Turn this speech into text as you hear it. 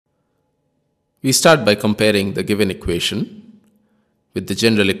We start by comparing the given equation with the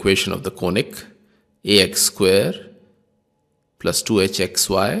general equation of the conic ax square plus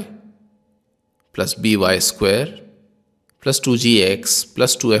 2hxy plus by square plus 2gx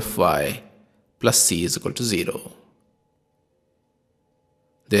plus 2fy plus c is equal to 0.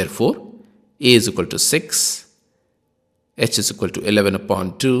 Therefore, a is equal to 6, h is equal to 11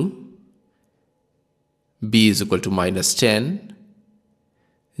 upon 2, b is equal to minus 10,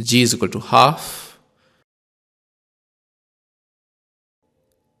 g is equal to half,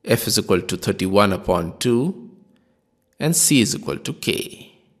 f is equal to 31 upon 2, and c is equal to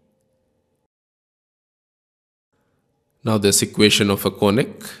k. Now this equation of a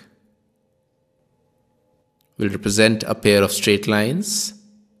conic will represent a pair of straight lines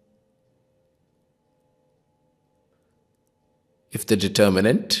if the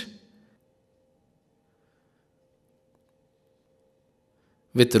determinant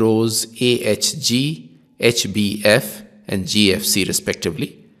with rows AHG, HBF and GFC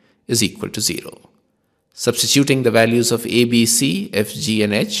respectively is equal to 0. Substituting the values of A, B, C, F, G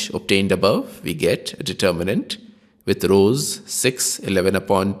and H obtained above, we get a determinant with rows 6, 11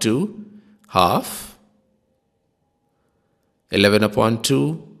 upon 2, half, 11 upon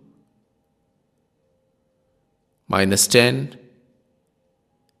 2, minus 10,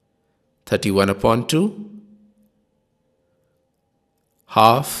 31 upon 2,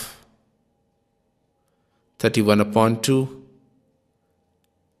 half, 31 upon 2,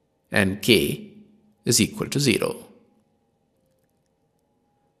 and k is equal to 0.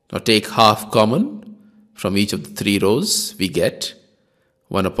 Now take half common from each of the three rows. We get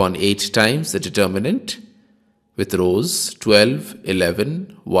 1 upon 8 times the determinant with rows 12,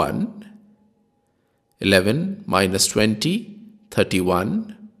 11, 1, 11, minus 20,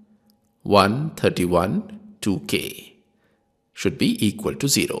 31, 1, 31, 2k should be equal to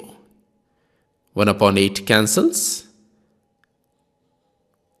 0. 1 upon 8 cancels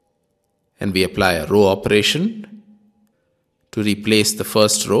and we apply a row operation to replace the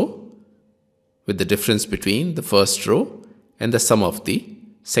first row with the difference between the first row and the sum of the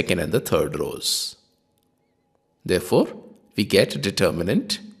second and the third rows. Therefore, we get a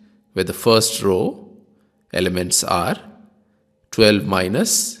determinant where the first row elements are 12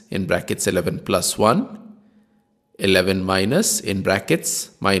 minus in brackets 11 plus 1, 11 minus in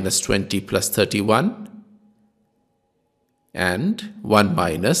brackets minus 20 plus 31, and 1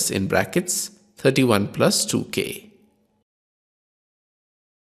 minus in brackets 31 plus 2k.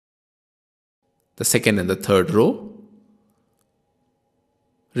 The second and the third row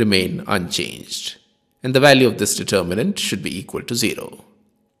remain unchanged, and the value of this determinant should be equal to 0.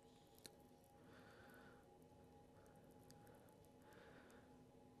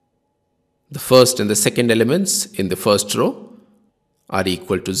 The first and the second elements in the first row are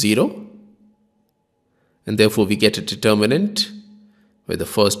equal to 0, and therefore we get a determinant where the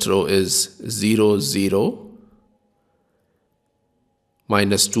first row is 0, 0,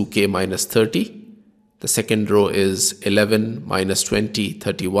 minus 2k minus 30, the second row is 11 minus 20,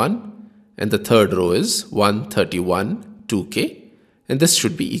 31, and the third row is 1, 31, 2k, and this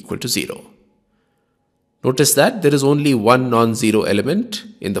should be equal to 0. Notice that there is only one non-zero element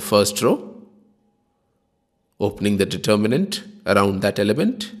in the first row. Opening the determinant around that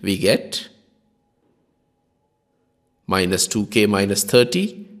element, we get minus 2k minus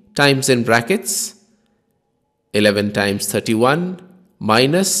 30 times in brackets 11 times 31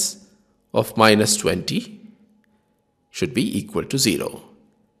 minus of minus 20 should be equal to 0.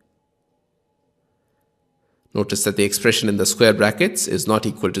 Notice that the expression in the square brackets is not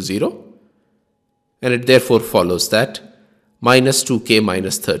equal to 0, and it therefore follows that minus 2k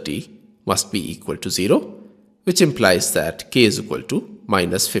minus 30 must be equal to 0, which implies that k is equal to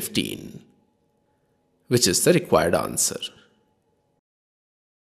minus 15, which is the required answer.